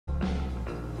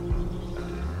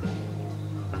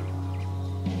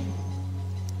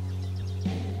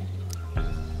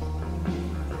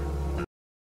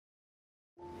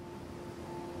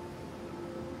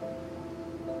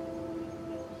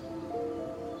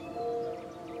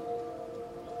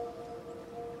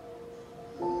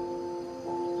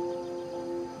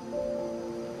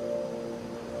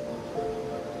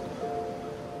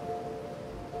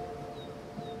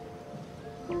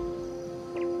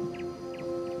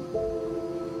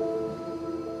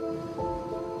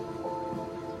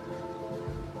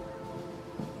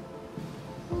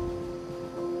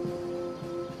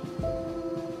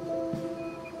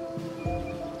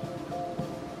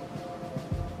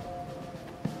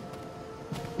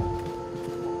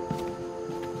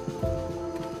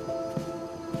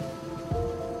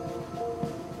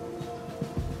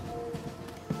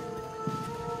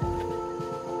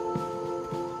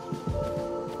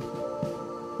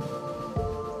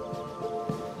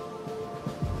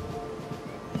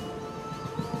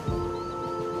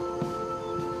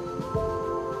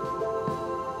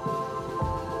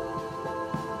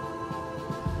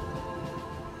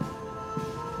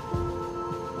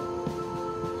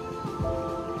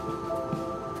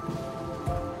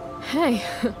Hey,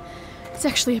 it's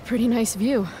actually a pretty nice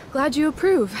view. Glad you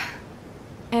approve.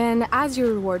 And as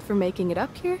your reward for making it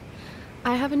up here,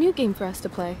 I have a new game for us to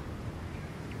play.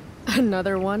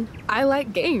 Another one? I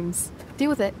like games. Deal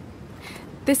with it.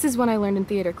 This is one I learned in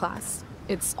theater class.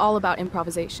 It's all about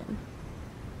improvisation.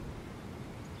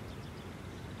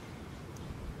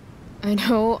 I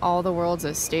know all the world's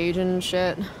a stage and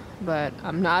shit, but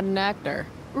I'm not an actor.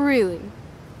 Really?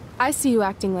 I see you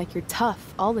acting like you're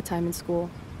tough all the time in school.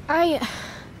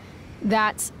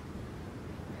 That's...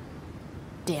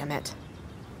 Damn it.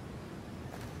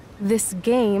 This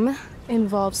game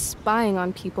involves spying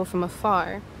on people from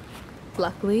afar.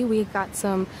 Luckily, we got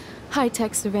some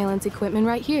high-tech surveillance equipment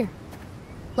right here.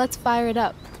 Let's fire it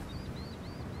up.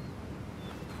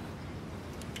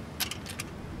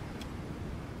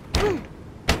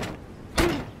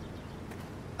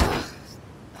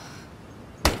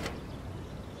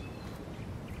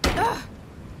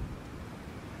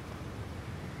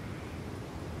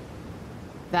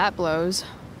 That blows.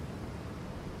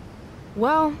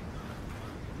 Well,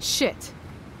 shit.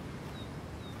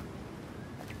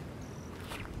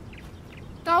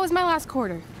 That was my last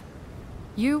quarter.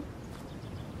 You?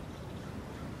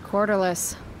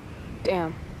 Quarterless.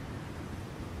 Damn.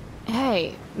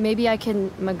 Hey, maybe I can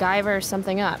MacGyver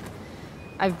something up.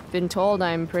 I've been told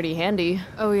I'm pretty handy.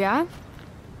 Oh yeah?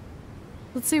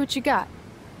 Let's see what you got.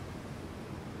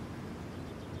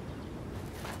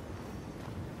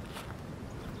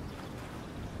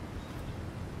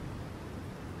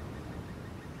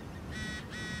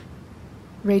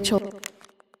 Rachel.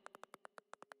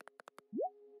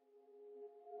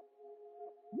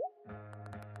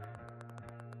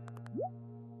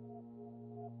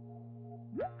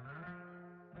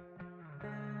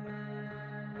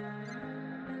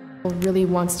 Really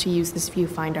wants to use this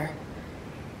viewfinder.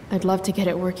 I'd love to get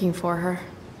it working for her.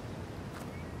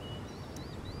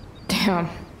 Damn,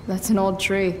 that's an old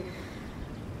tree.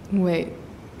 Wait,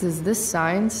 does this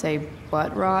sign say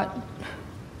butt rot?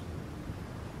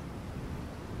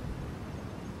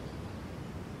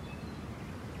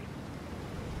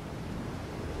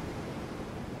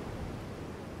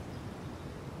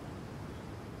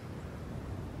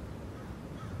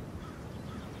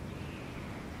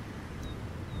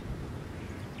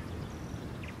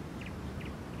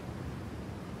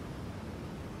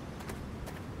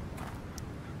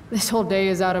 This whole day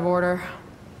is out of order,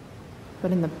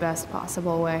 but in the best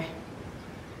possible way.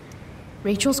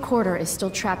 Rachel's quarter is still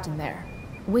trapped in there,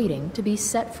 waiting to be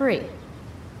set free.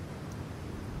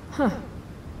 Huh.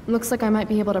 Looks like I might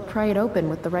be able to pry it open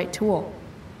with the right tool.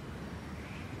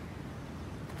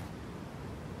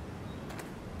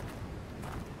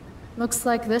 Looks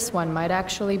like this one might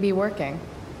actually be working.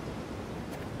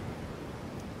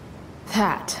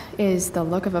 That is the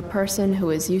look of a person who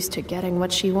is used to getting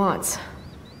what she wants.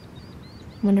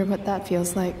 Wonder what that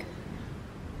feels like.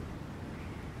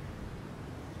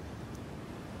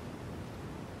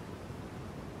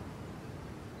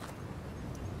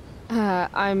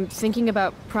 I'm thinking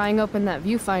about prying open that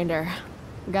viewfinder.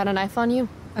 Got a knife on you?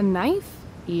 A knife?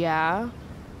 Yeah.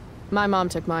 My mom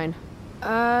took mine.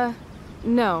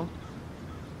 No.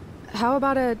 How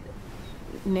about a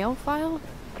nail file?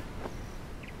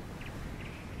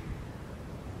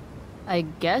 I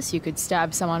guess you could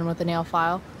stab someone with a nail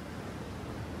file.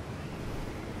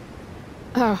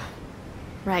 Oh,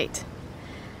 right.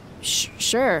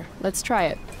 Sure, let's try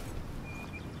it.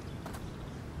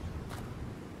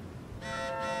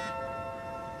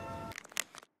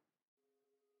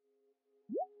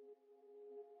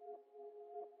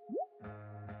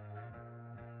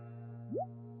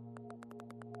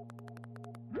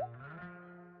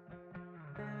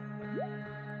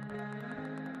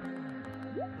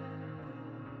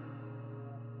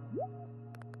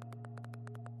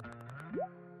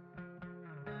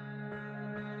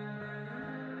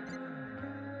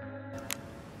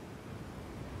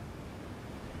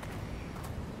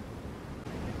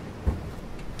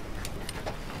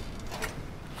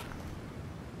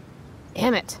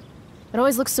 Damn it. It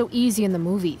always looks so easy in the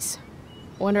movies.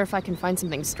 Wonder if I can find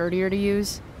something sturdier to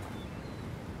use.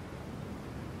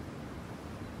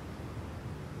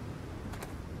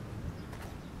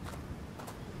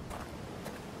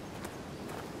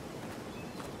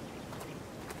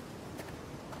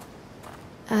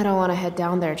 I don't want to head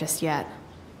down there just yet.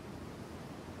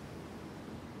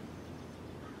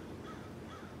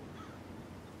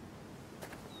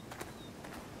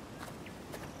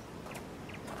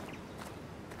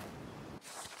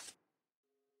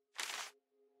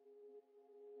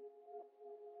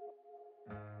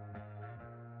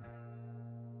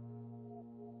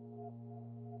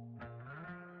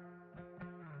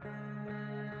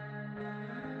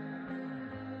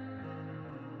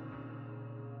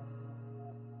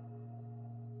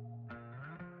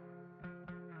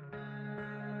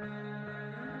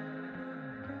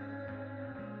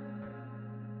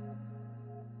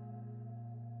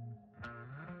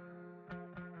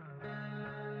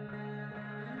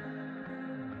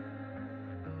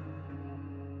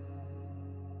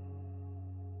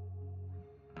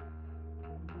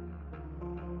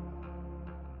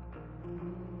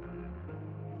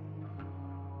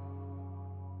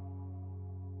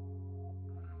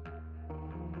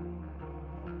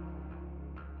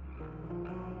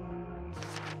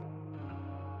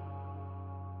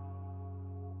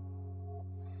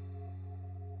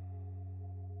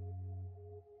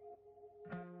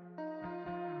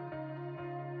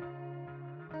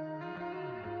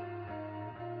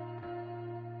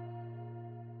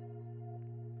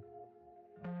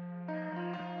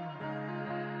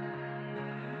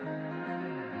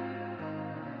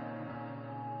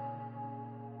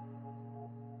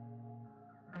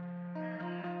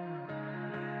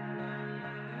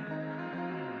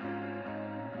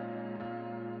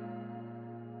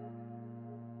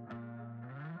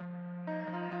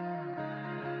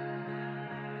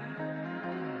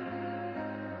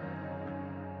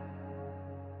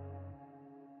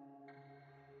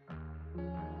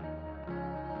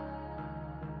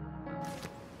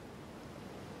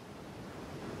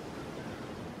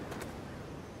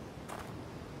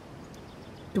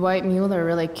 Dwight Mueller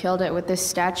really killed it with this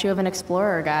statue of an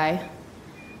explorer guy.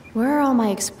 Where are all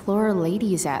my explorer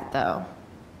ladies at, though?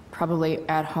 Probably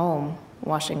at home,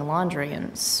 washing laundry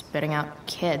and spitting out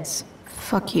kids.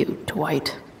 Fuck you,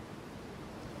 Dwight.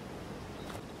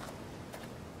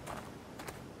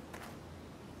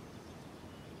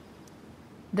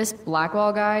 This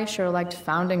Blackwall guy sure liked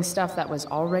founding stuff that was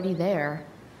already there.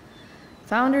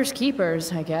 Founders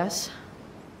keepers, I guess.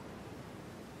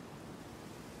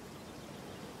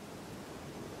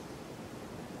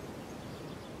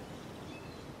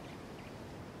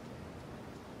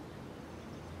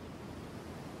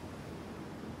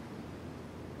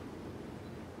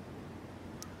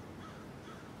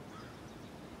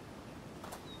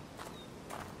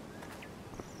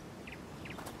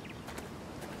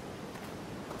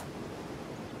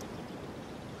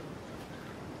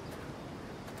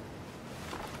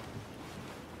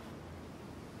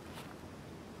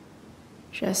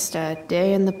 Just a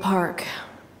day in the park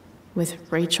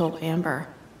with Rachel Amber.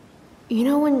 You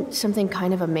know when something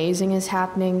kind of amazing is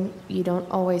happening, you don't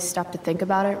always stop to think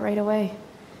about it right away?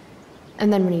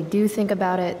 And then when you do think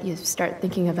about it, you start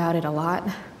thinking about it a lot.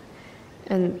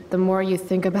 And the more you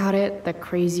think about it, the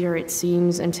crazier it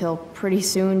seems until pretty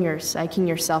soon you're psyching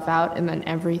yourself out and then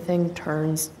everything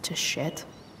turns to shit.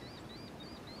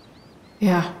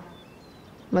 Yeah,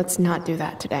 let's not do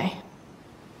that today.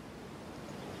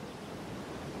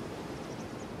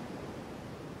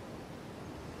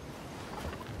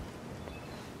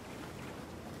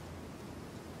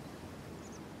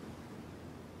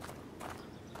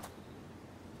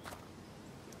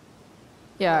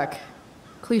 Yuck.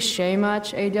 Cliche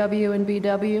much, AW and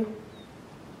BW?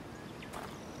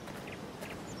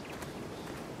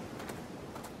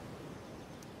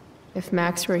 If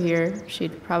Max were here,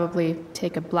 she'd probably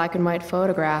take a black and white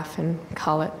photograph and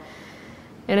call it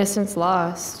Innocence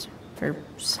Lost, or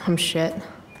some shit.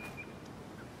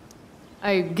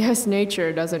 I guess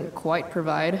nature doesn't quite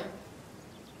provide.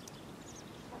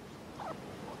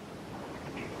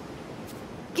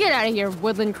 Get out of here,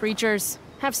 woodland creatures.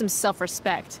 Have some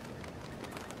self-respect.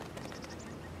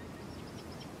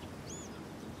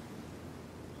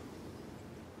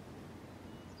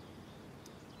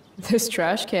 This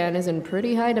trash can is in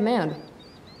pretty high demand.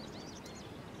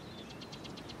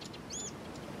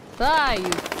 Ah,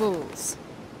 you fools.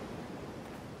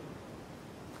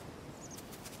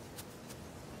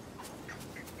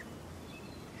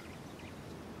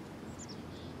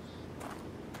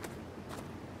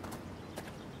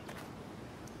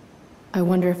 I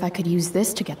wonder if I could use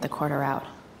this to get the quarter out.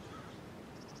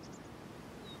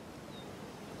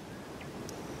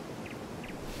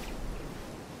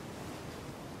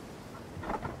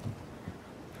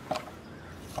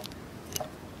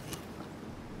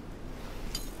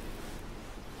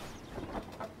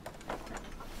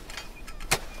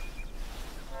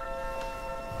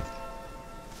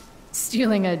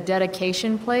 Stealing a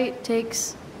dedication plate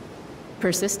takes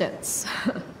persistence.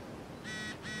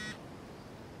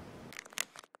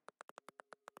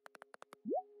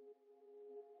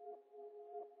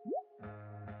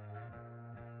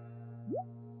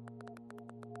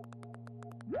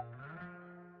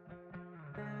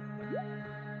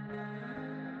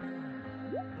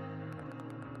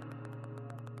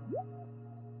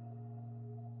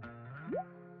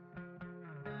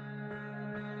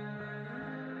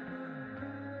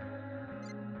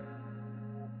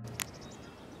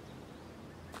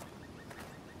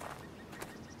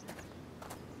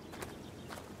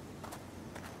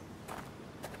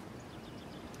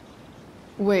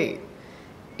 Wait,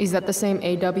 is that the same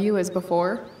AW as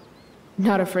before?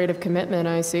 Not afraid of commitment,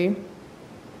 I see.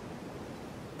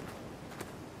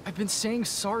 I've been saying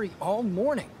sorry all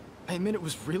morning. I admit it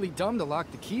was really dumb to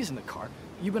lock the keys in the car.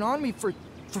 You've been on me for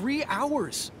 3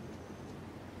 hours.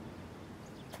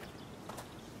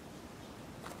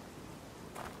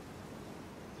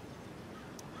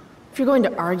 If you're going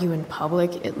to argue in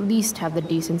public, at least have the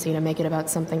decency to make it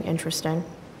about something interesting.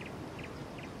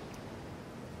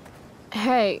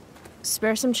 Hey,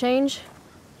 spare some change?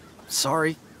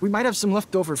 Sorry. We might have some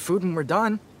leftover food when we're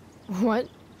done. What?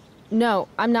 No,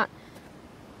 I'm not...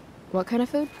 What kind of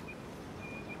food?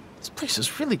 This place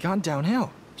has really gone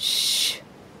downhill. Shh.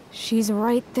 She's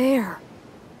right there.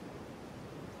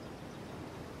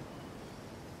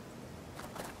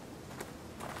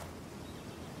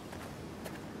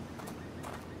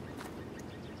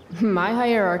 My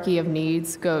hierarchy of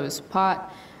needs goes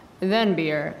pot, then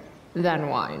beer, then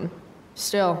wine.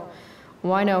 Still,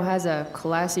 wino has a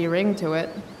classy ring to it.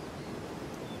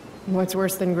 What's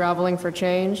worse than groveling for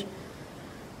change?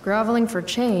 Groveling for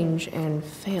change and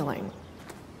failing.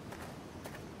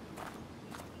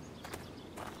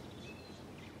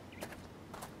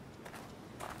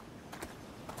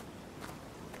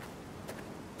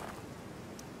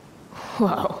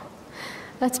 Whoa,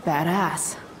 that's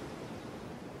badass.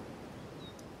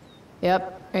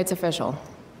 Yep, it's official.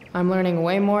 I'm learning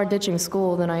way more ditching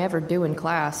school than I ever do in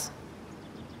class.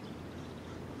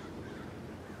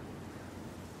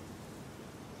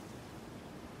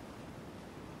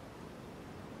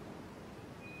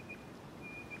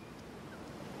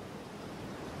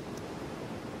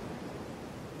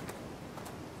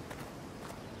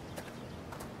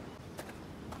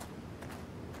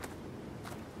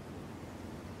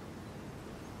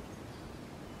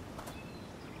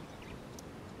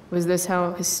 Was this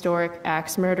how historic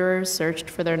axe murderers searched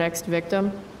for their next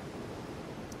victim?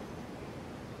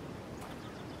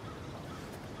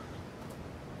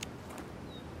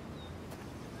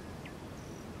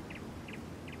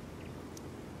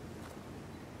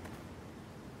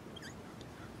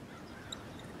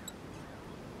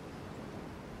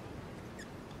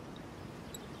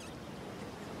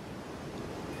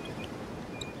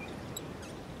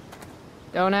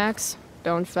 Don't axe,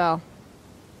 don't fell.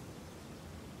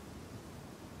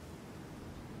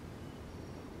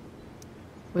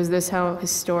 Was this how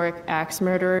historic axe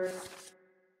murderer?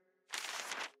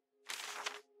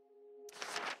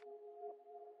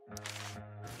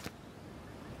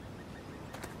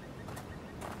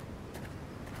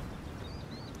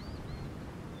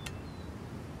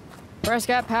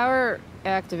 Prescott power,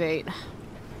 activate.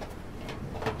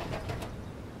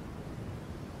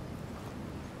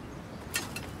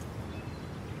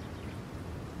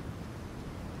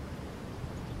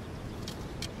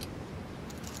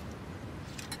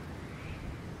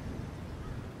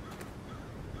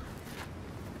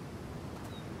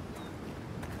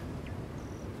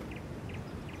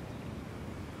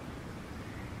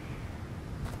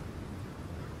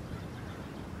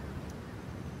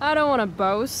 I don't want to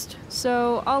boast,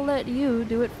 so I'll let you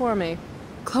do it for me.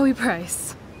 Chloe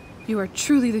Price, you are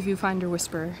truly the Viewfinder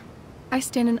Whisperer. I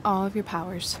stand in awe of your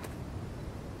powers.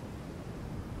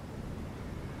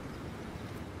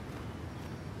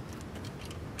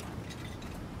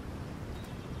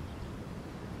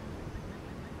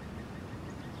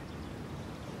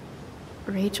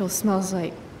 Rachel smells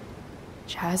like...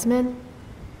 jasmine?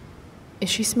 Is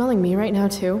she smelling me right now,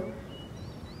 too?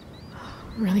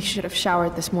 Really should have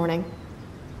showered this morning.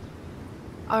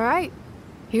 All right,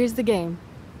 here's the game.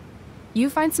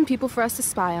 You find some people for us to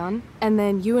spy on, and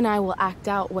then you and I will act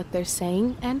out what they're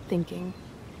saying and thinking.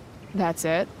 That's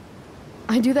it?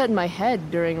 I do that in my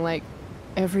head during, like,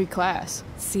 every class.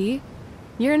 See?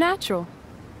 You're a natural.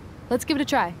 Let's give it a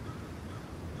try.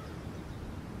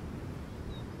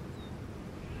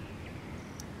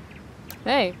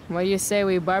 Hey, what do you say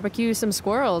we barbecue some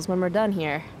squirrels when we're done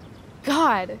here?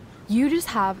 God, you just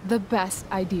have the best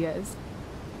ideas.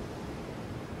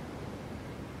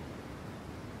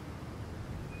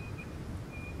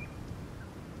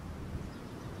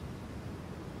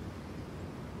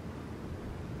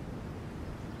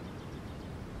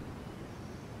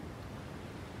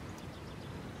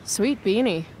 Sweet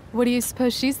beanie. What do you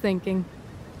suppose she's thinking?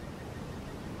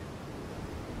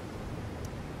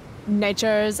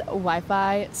 Nature's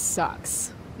Wi-Fi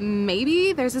sucks.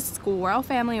 Maybe there's a squirrel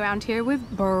family around here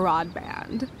with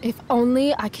broadband. If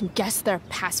only I can guess their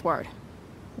password.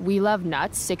 We love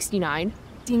nuts, 69.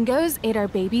 Dingoes ate our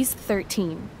babies,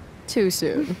 13. Too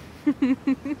soon.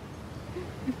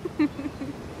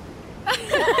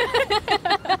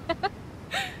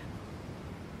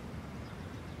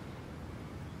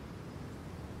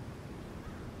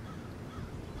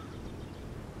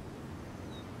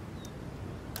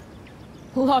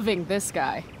 Loving this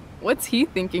guy. What's he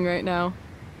thinking right now?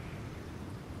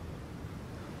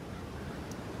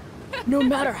 No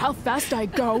matter how fast I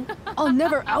go, I'll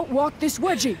never outwalk this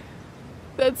wedgie.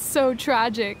 That's so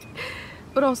tragic,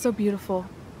 but also beautiful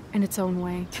in its own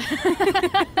way.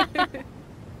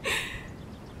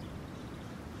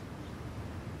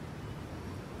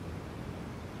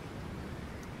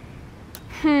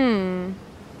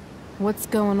 What's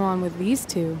going on with these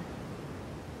two?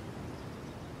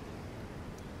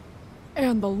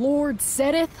 And the Lord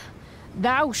saith,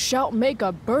 Thou shalt make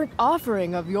a burnt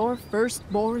offering of your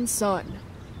firstborn son.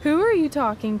 Who are you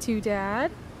talking to,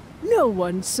 Dad? No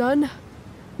one, son.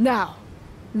 Now,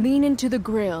 lean into the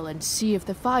grill and see if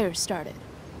the fire started.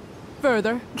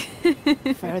 Further.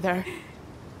 Further.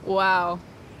 Wow,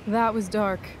 that was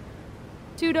dark.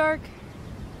 Too dark?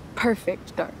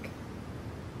 Perfect dark.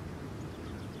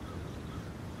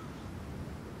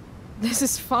 This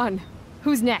is fun.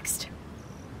 Who's next?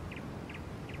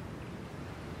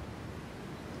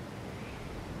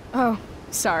 Oh,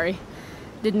 sorry.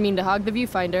 Didn't mean to hog the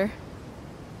viewfinder.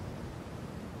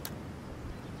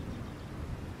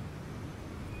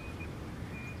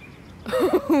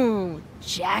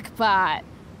 Jackpot!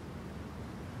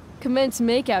 Commence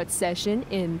makeout session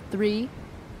in 3,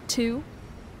 2,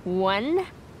 1.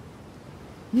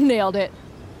 Nailed it.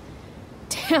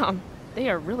 Damn, they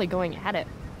are really going at it.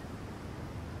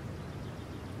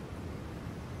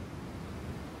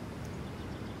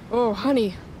 Oh,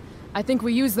 honey. I think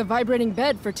we used the vibrating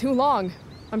bed for too long.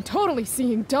 I'm totally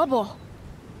seeing double.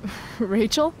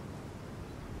 Rachel?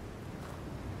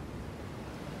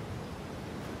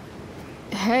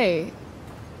 Hey,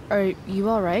 are you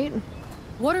alright?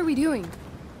 What are we doing?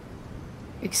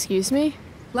 Excuse me?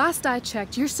 Last I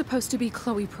checked, you're supposed to be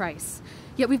Chloe Price.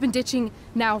 Yet we've been ditching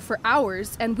now for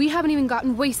hours, and we haven't even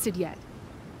gotten wasted yet.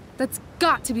 That's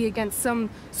got to be against some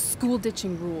school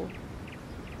ditching rule.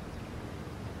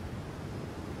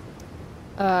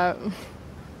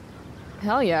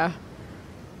 Hell yeah.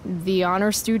 The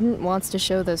honor student wants to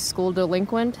show the school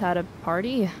delinquent at a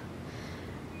party?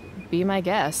 Be my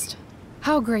guest.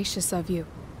 How gracious of you.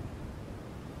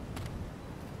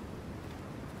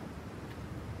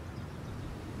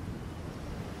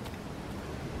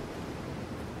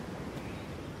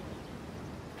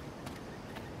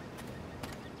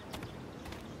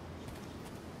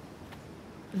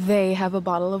 They have a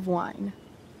bottle of wine.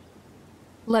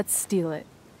 Let's steal it.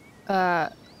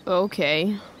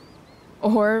 Okay.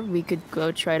 Or we could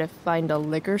go try to find a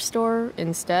liquor store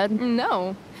instead.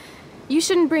 No. You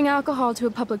shouldn't bring alcohol to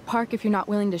a public park if you're not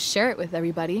willing to share it with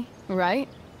everybody, right?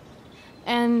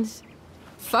 And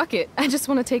fuck it, I just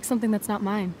want to take something that's not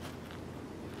mine.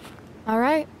 All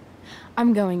right,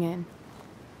 I'm going in.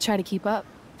 Try to keep up.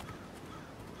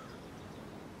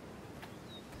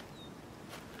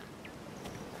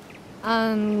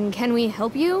 Can we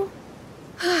help you?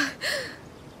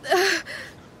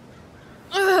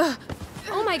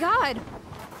 Oh my god!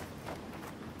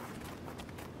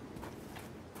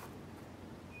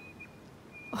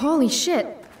 Holy shit.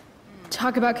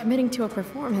 Talk about committing to a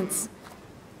performance.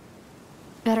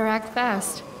 Better act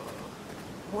fast.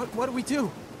 What do we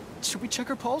do? Should we check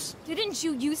her pulse? Didn't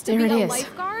you used to There be it a is.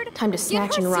 lifeguard? Time to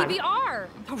snatch Give and her run. CPR.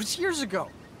 That was years ago.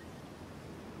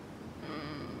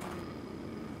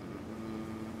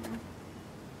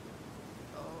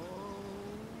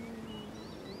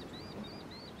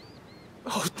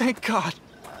 Oh, thank God.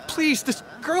 Please, this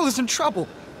girl is in trouble.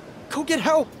 Go get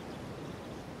help.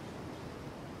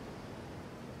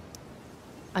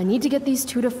 I need to get these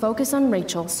two to focus on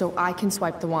Rachel so I can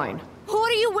swipe the wine.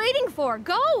 What are you waiting for?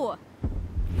 Go!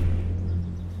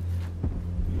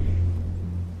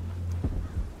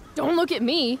 Don't look at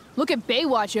me. Look at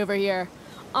Baywatch over here.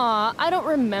 I don't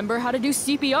remember how to do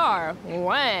CPR.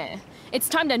 Wah. It's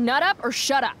time to nut up or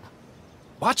shut up.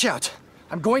 Watch out.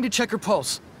 I'm going to check her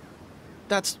pulse.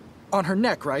 That's on her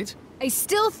neck, right? I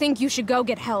still think you should go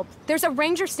get help. There's a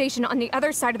ranger station on the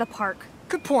other side of the park.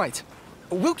 Good point.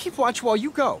 We'll keep watch while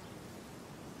you go.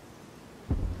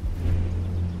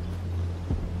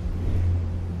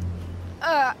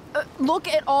 Look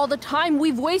at all the time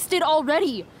we've wasted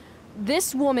already.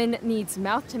 This woman needs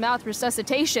mouth-to-mouth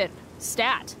resuscitation.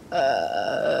 Stat.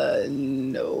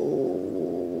 No.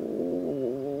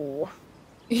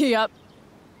 Yep.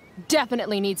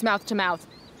 Definitely needs mouth-to-mouth.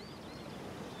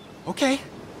 Okay.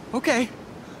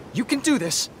 You can do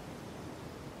this.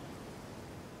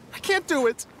 I can't do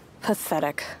it.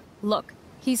 Pathetic. Look,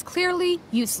 he's clearly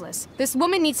useless. This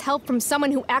woman needs help from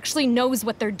someone who actually knows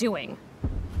what they're doing.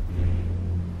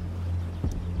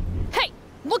 Hey,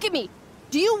 look at me.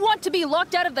 Do you want to be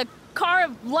locked out of the car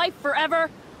of life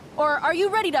forever? Or are you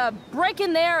ready to break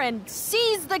in there and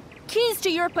seize the keys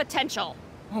to your potential?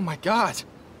 Oh my God.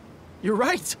 You're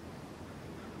right.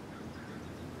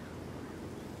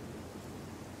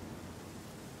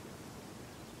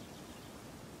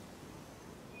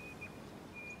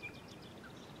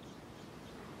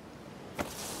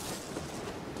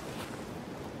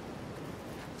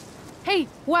 Hey,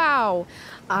 wow.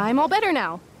 I'm all better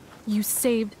now. You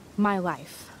saved my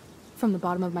life. From the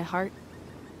bottom of my heart.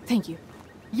 Thank you.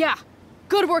 Yeah.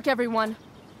 Good work, everyone.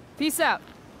 Peace out.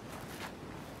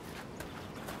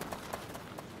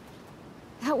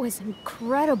 That was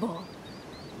incredible.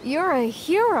 You're a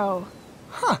hero.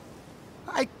 Huh.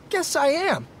 I guess I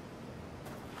am.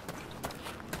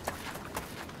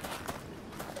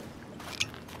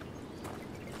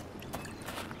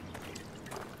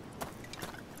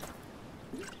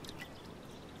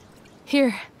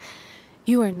 Here.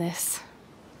 You earned this.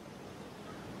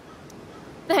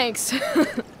 Thanks.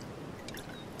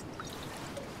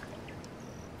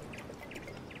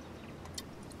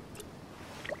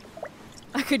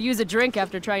 I could use a drink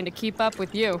after trying to keep up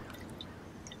with you.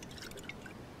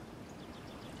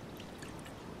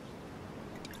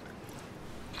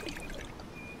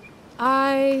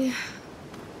 I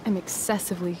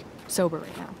excessively sober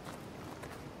right now.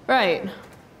 Right.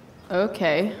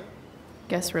 Okay.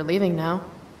 Guess we're leaving now.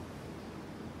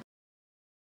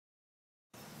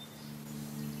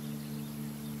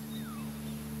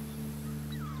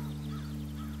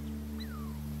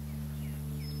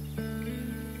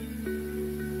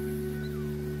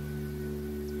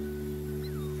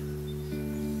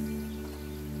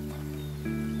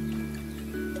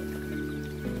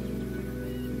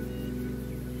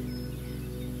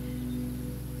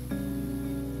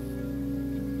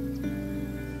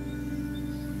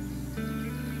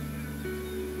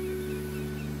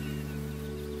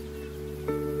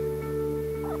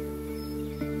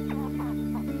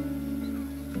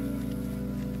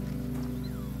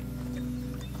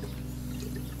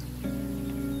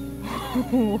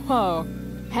 Whoa.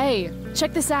 Hey,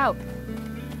 check this out.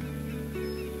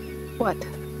 What?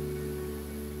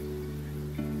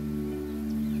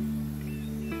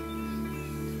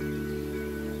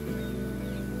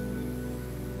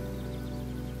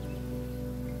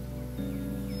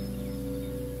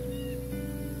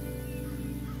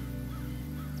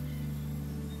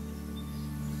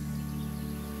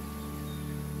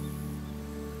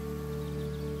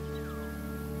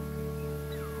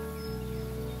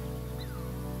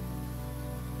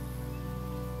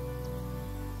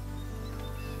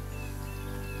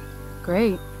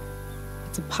 Great.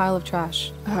 It's a pile of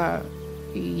trash.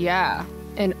 Yeah.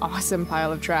 An awesome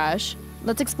pile of trash.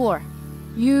 Let's explore.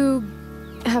 You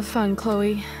have fun,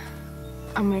 Chloe.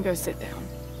 I'm gonna go sit down.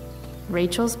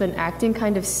 Rachel's been acting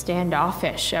kind of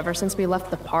standoffish ever since we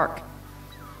left the park.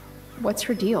 What's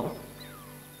her deal?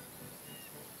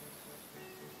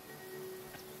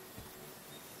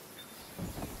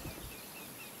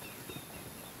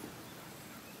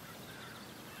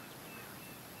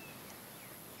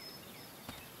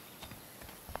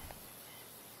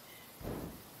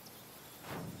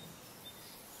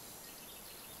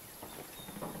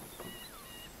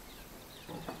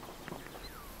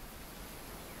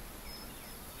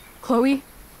 Chloe,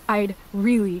 I'd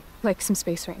really like some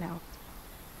space right now.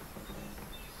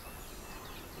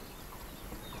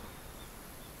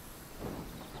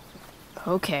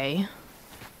 Okay.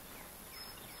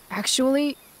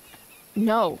 Actually,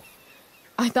 no.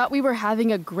 I thought we were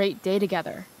having a great day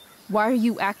together. Why are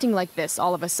you acting like this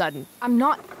all of a sudden? I'm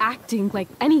not acting like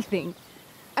anything.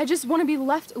 I just want to be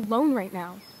left alone right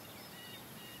now.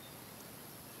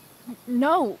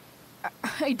 No,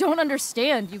 I don't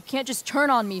understand. You can't just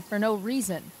turn on me for no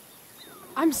reason.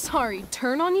 I'm sorry,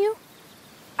 turn on you?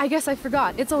 I guess I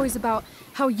forgot. It's always about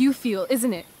how you feel,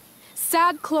 isn't it?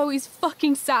 Sad Chloe's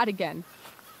fucking sad again.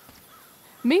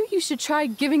 Maybe you should try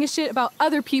giving a shit about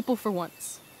other people for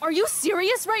once. Are you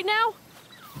serious right now?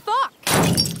 Fuck!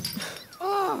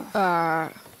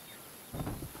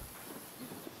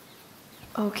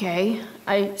 Okay.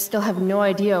 I still have no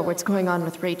idea what's going on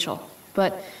with Rachel,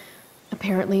 but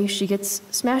apparently she gets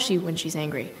smashy when she's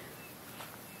angry.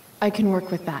 I can work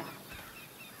with that.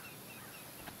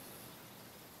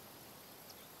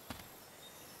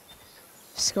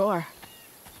 Score.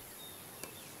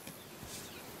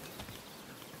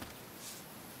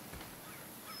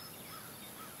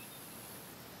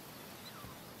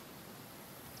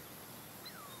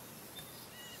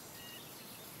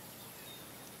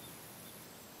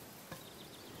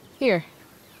 Here.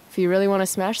 If you really want to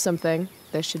smash something,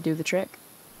 this should do the trick.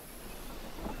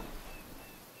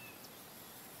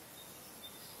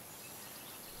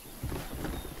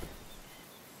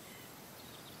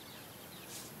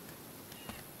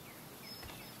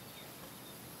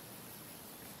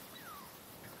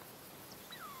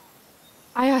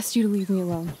 I asked you to leave me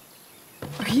alone.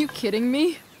 Are you kidding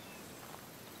me?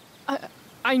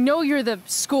 I know you're the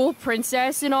school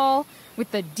princess and all,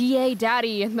 with the DA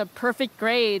daddy and the perfect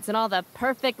grades and all the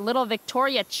perfect little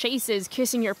Victoria chases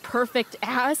kissing your perfect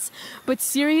ass, but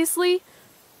seriously?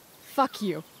 Fuck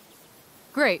you.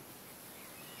 Great.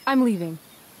 I'm leaving.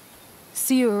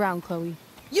 See you around, Chloe.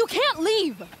 You can't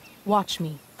leave! Watch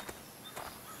me.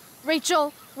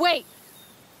 Rachel, wait!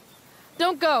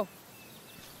 Don't go!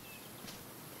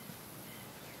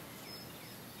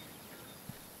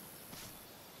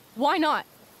 Why not?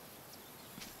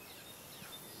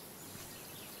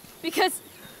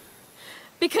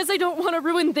 Because I don't want to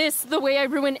ruin this the way I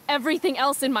ruin everything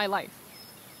else in my life.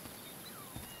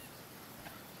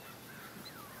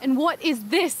 And what is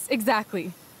this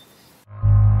exactly?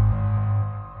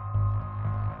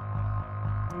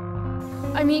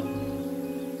 I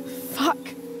mean, fuck.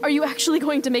 Are you actually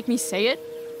going to make me say it?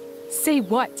 Say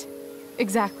what?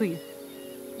 Exactly.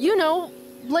 You know,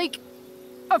 like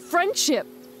a friendship.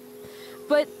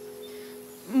 But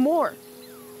more.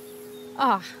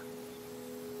 Ah.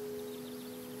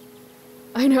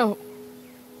 I know.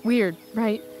 Weird,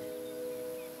 right?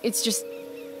 It's just...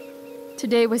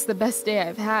 Today was the best day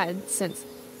I've had since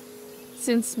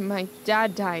my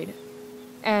dad died.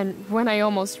 And when I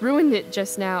almost ruined it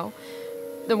just now,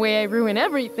 the way I ruin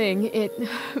everything, it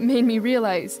made me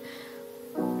realize...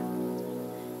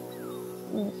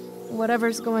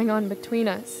 whatever's going on between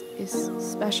us is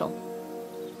special.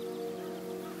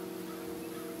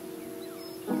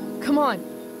 Come on,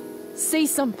 say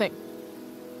something.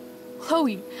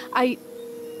 Chloe,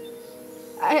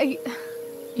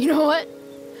 you know what?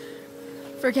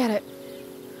 Forget it.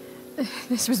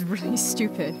 This was really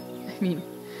stupid. I mean,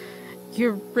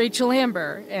 you're Rachel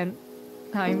Amber, and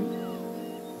I'm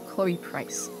Chloe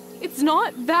Price. It's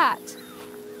not that.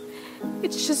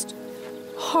 It's just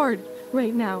hard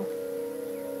right now.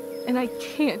 And I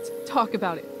can't talk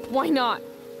about it. Why not?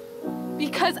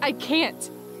 Because I can't.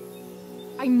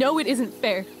 I know it isn't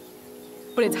fair,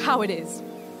 but it's how it is.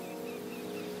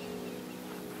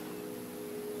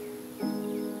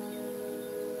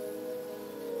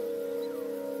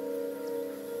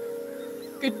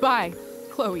 Goodbye,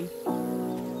 Chloe.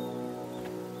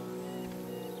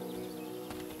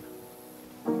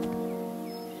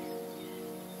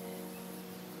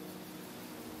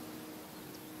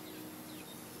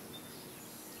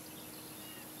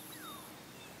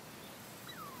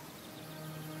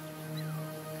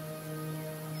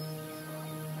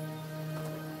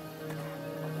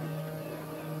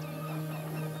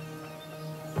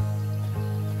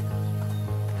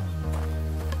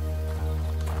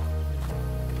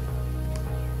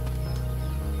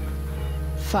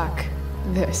 Fuck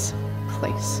this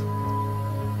place.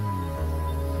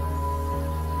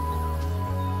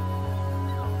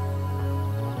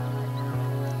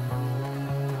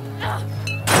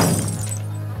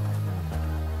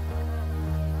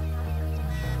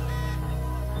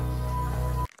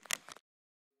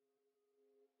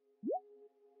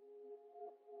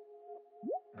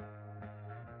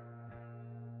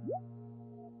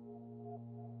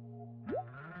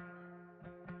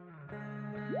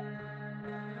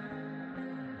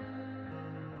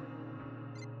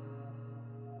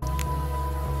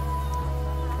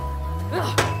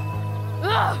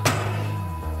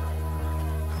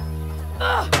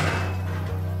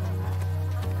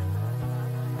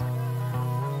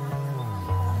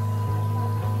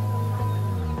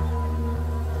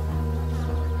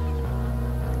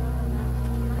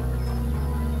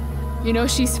 You know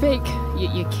she's fake.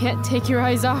 You can't take your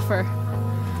eyes off her.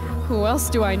 Who else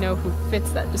do I know who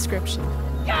fits that description?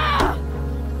 Yeah!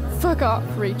 Fuck off,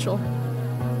 Rachel.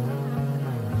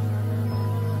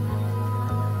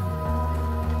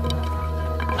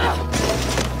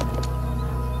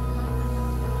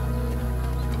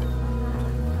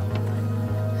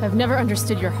 I've never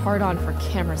understood your hard-on for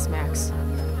cameras, Max.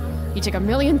 You took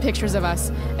 1,000,000 pictures of us,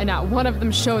 and not one of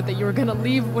them showed that you were gonna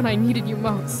leave when I needed you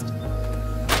most.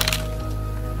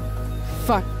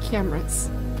 Fuck cameras.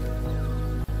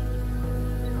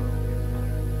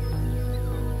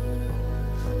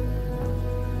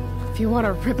 If you want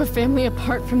to rip a family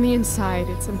apart from the inside,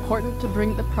 it's important to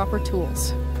bring the proper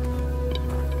tools.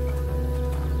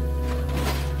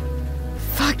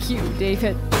 Fuck you,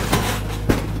 David.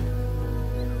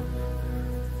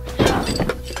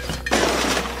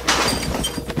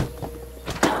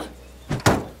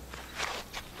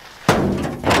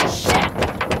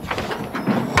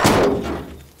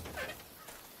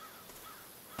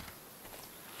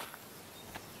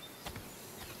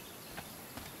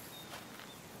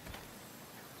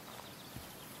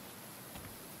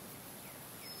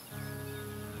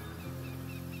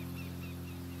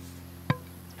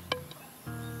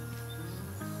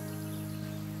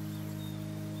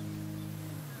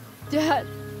 Dad.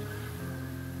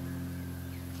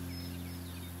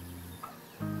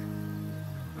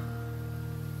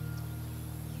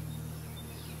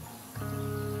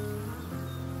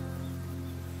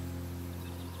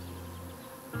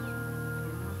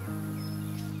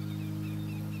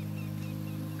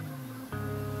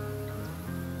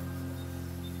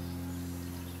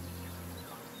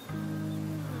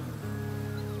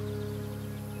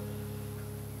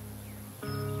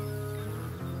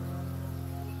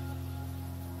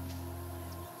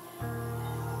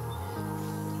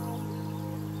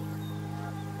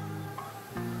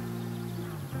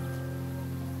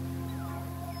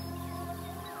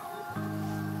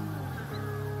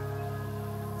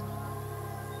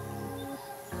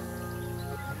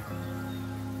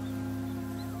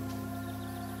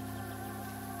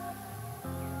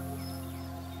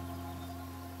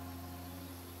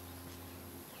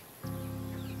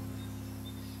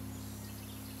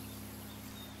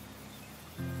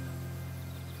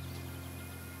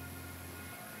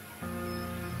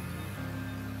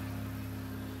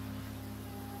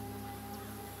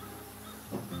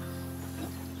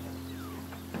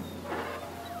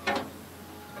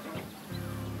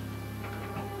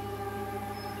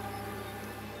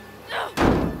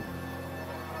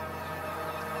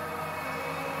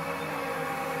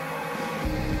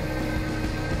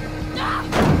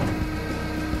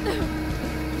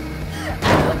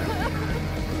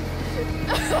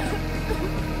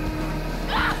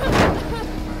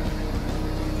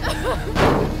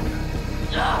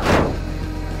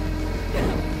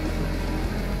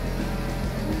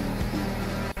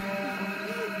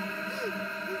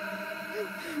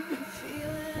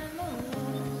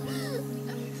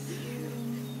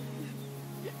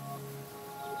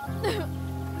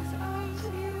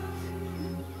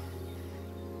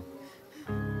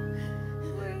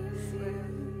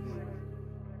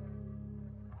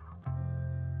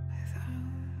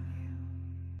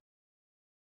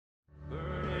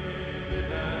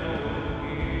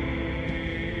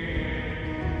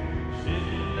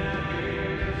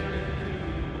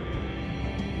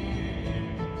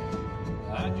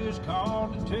 I just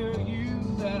called to tell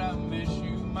you that I miss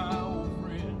you, my old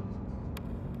friend.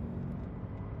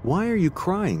 Why are you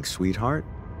crying, sweetheart?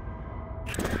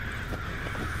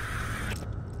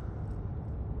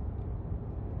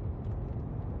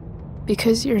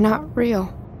 Because you're not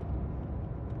real.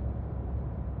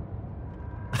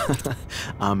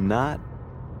 I'm not.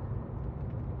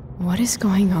 What is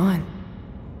going on?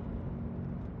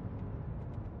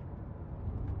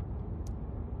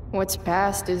 What's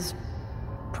past is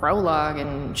prologue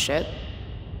and shit.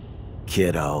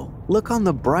 Kiddo, look on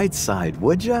the bright side,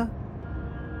 would ya?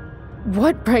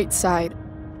 What bright side?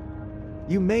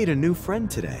 You made a new friend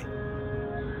today.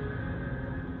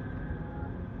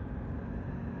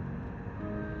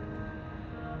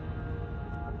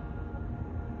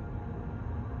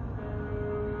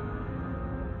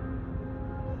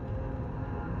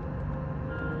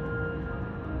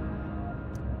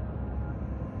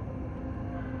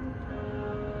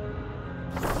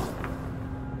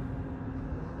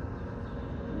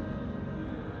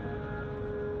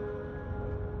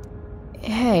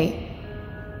 Hey,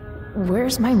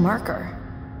 where's my marker?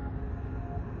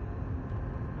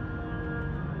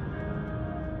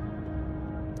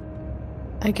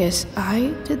 I guess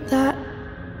I did that?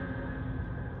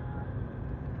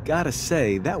 Gotta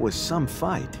say, that was some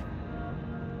fight.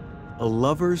 A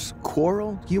lover's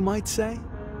quarrel, you might say?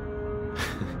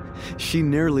 She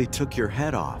nearly took your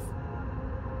head off.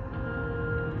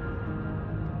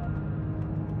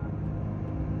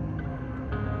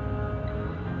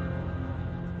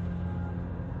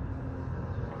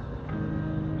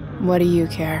 What do you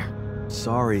care?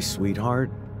 Sorry, sweetheart.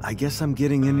 I guess I'm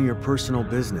getting into your personal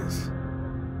business.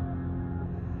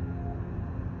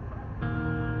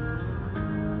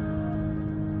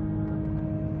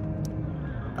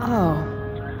 Oh,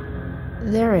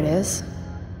 there it is.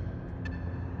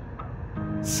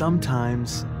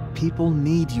 Sometimes, people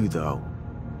need you, though.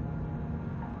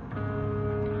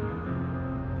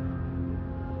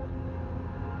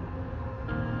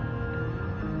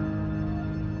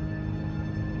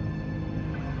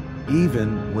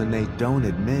 Even when they don't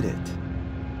admit it.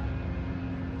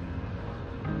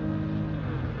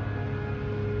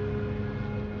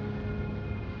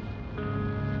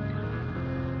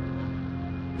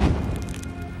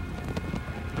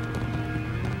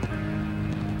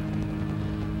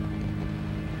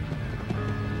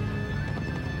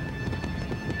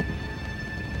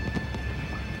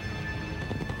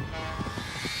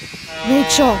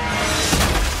 Rachel!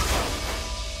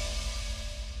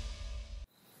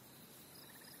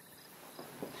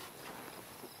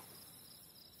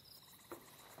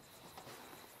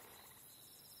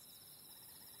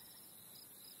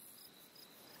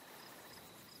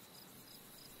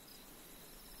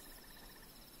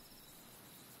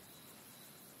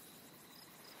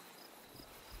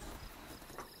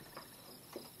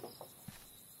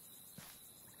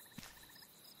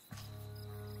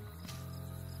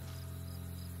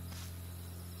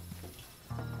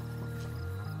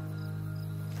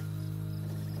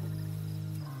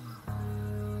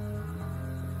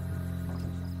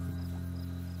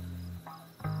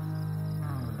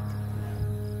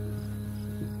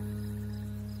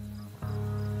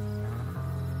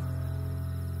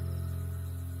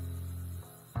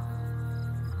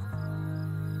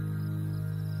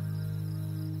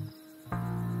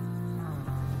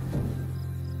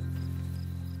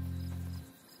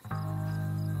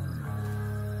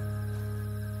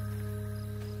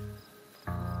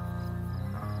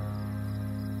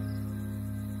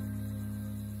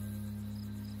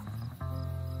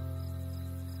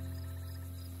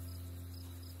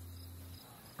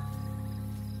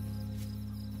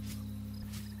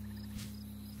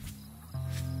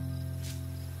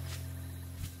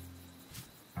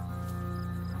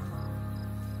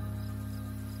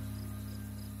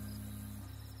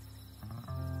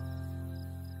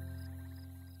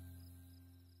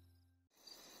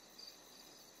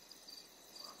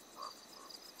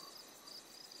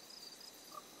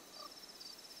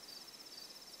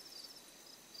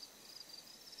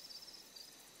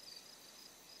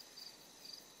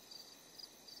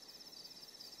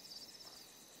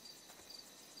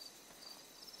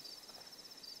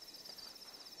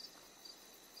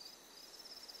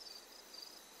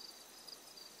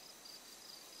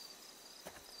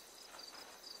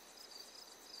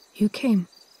 You came.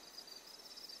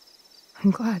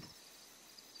 I'm glad.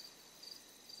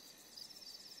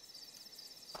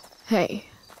 Hey.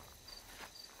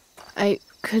 I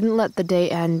couldn't let the day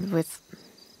end with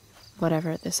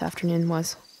whatever this afternoon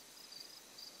was.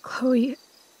 Chloe,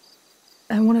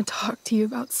 I want to talk to you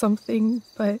about something,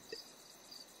 but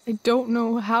I don't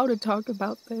know how to talk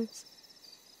about this.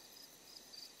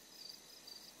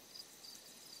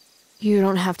 You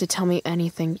don't have to tell me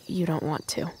anything you don't want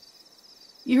to.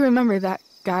 You remember that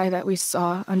guy that we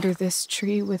saw under this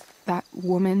tree with that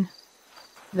woman?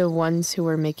 The ones who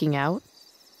were making out?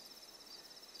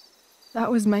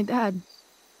 That was my dad.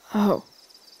 Oh.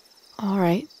 All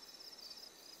right.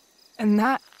 And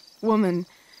that woman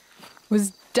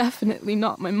was definitely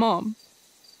not my mom.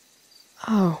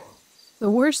 Oh. The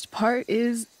worst part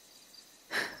is,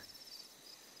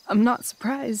 I'm not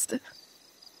surprised.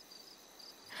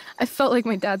 I felt like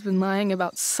my dad's been lying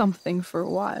about something for a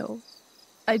while.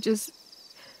 I didn't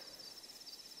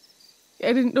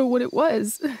know what it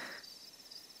was.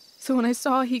 So when I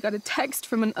saw he got a text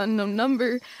from an unknown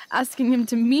number asking him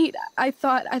to meet, I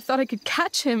thought I could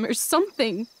catch him or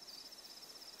something.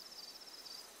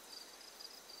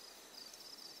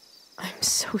 I'm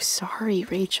so sorry,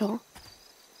 Rachel.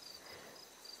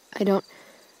 I don't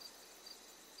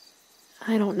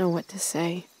know what to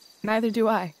say. Neither do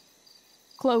I.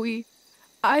 Chloe,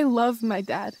 I love my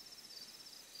dad.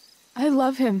 I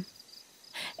love him.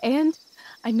 And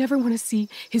I never want to see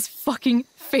his fucking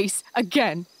face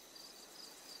again.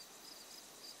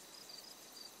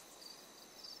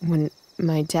 When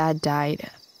my dad died,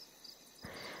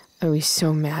 I was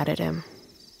so mad at him.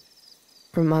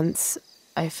 For months,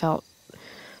 I felt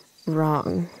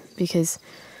wrong because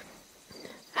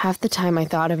half the time I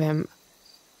thought of him,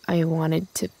 I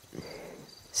wanted to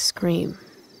scream.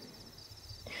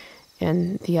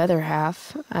 And the other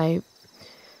half, I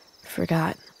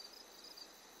forgot.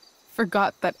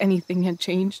 Forgot that anything had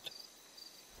changed.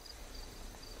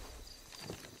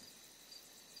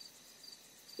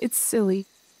 It's silly,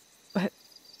 but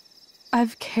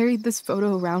I've carried this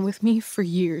photo around with me for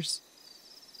years.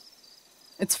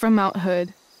 It's from Mount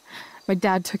Hood. My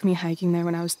dad took me hiking there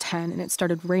when I was 10, and it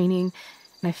started raining,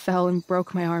 and I fell and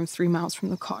broke my arm 3 miles from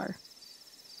the car.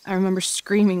 I remember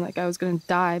screaming like I was gonna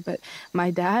die, but my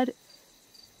dad,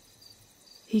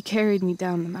 he carried me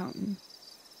down the mountain.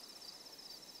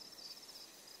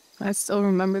 I still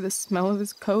remember the smell of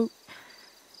his coat,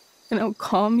 and how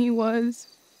calm he was,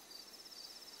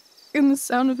 and the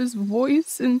sound of his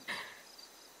voice, and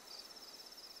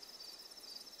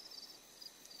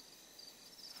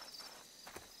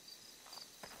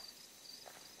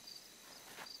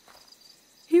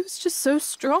he was just so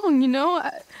strong, you know?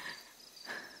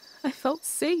 I felt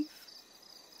safe.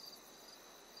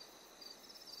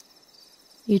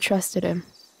 You trusted him.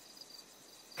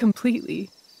 Completely.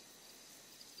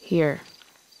 Here.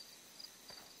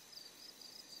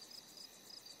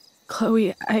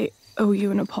 Chloe, I owe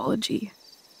you an apology.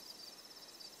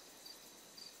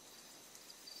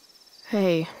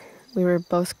 Hey, we were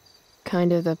both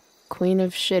kind of the queen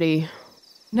of shitty.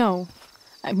 No,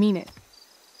 I mean it.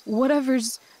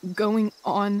 Whatever's going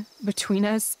on between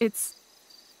us, it's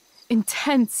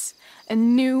intense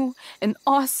and new and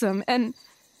awesome, and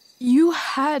you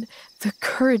had the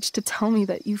courage to tell me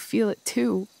that you feel it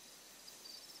too.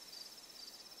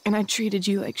 And I treated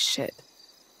you like shit.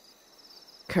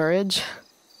 Courage?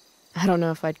 I don't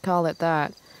know if I'd call it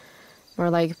that.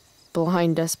 More like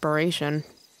blind desperation.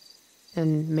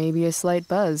 And maybe a slight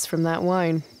buzz from that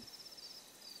wine.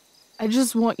 I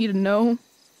just want you to know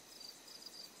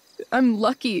I'm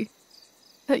lucky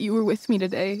that you were with me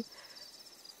today.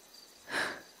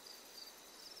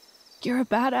 You're a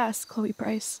badass, Chloe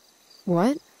Price.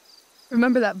 What?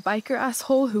 Remember that biker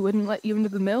asshole who wouldn't let you into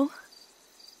the mill?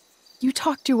 You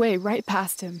talked your way right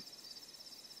past him.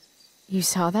 You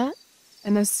saw that?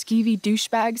 And those skeevy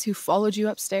douchebags who followed you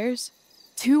upstairs?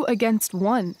 2 against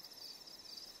 1.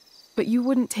 But you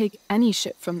wouldn't take any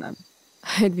shit from them.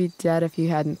 I'd be dead if you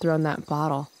hadn't thrown that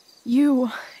bottle.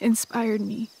 You inspired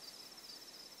me.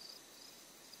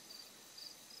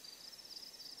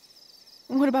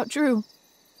 What about Drew?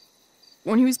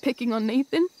 When he was picking on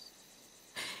Nathan?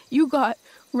 You got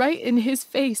right in his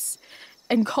face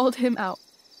and called him out.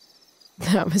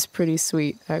 That was pretty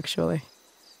sweet, actually.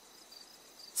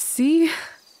 See?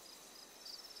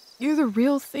 You're the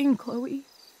real thing, Chloe.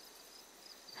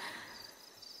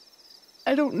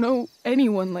 I don't know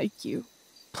anyone like you.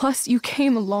 Plus, you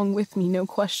came along with me, no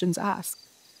questions asked.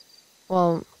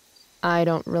 Well, I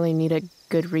don't really need a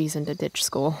good reason to ditch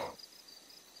school.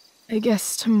 I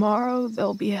guess tomorrow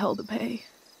there'll be hell to pay.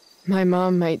 My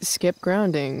mom might skip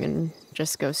grounding and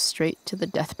just go straight to the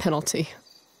death penalty.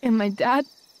 And my dad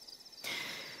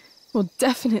will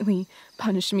definitely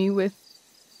punish me with...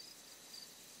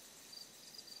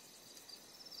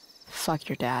 Fuck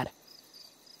your dad.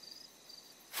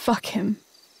 Fuck him.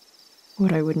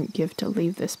 What I wouldn't give to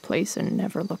leave this place and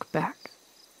never look back.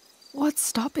 What's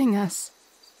stopping us?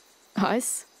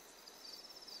 Us?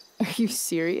 Are you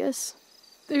serious?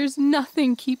 There's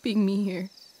nothing keeping me here.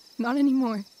 Not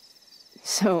anymore.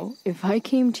 So, if I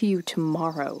came to you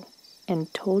tomorrow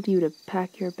and told you to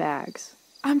pack your bags...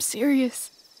 I'm serious.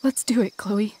 Let's do it,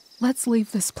 Chloe. Let's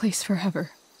leave this place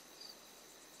forever.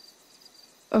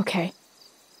 Okay.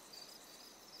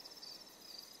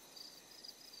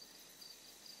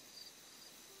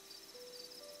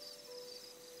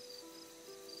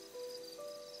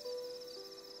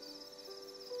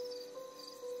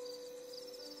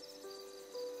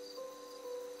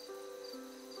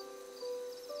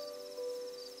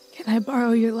 Can I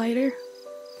borrow your lighter?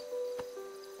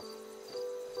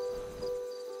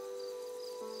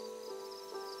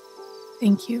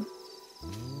 Thank you.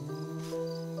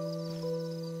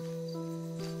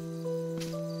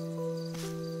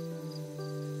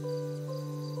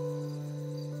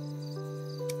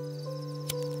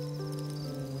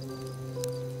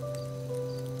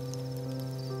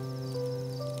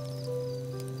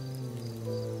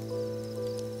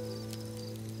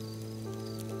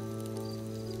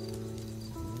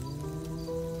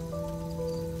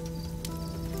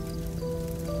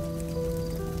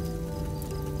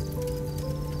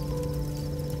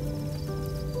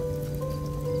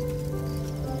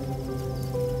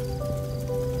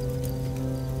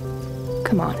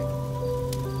 Come on.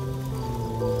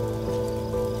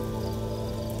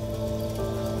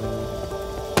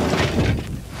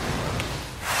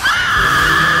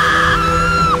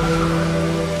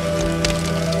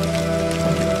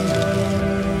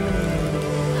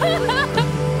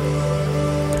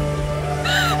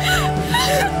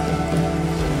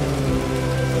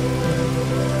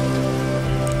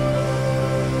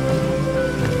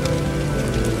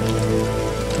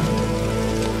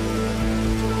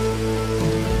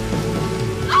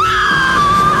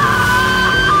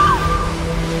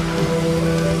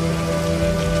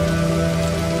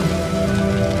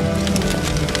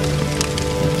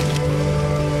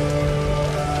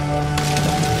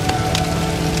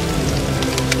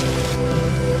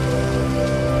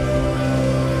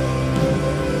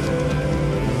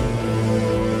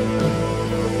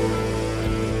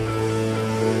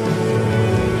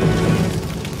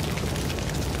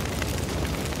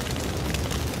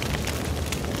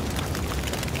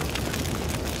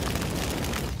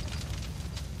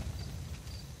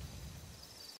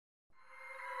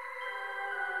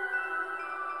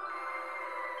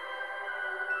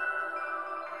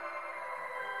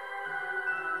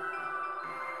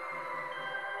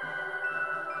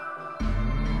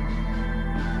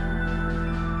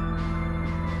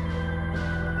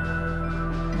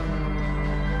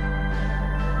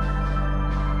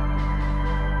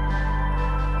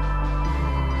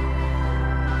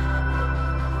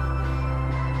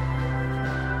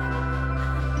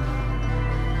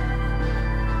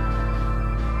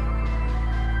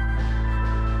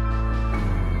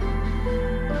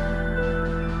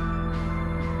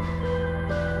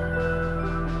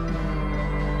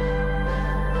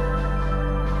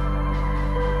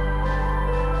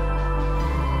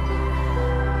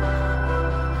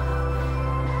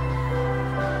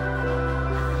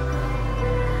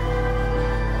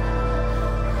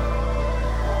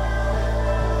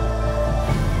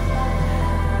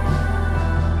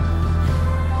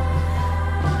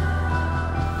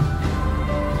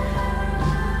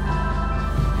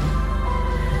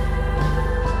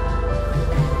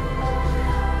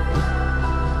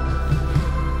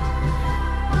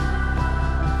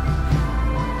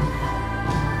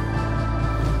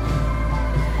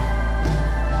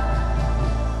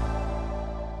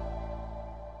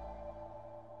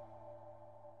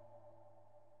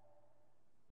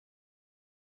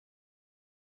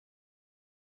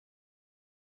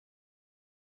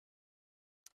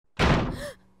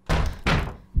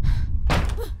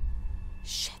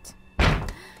 Shit.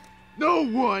 No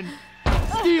one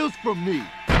steals from me!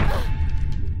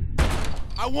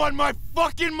 I want my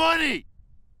fucking money!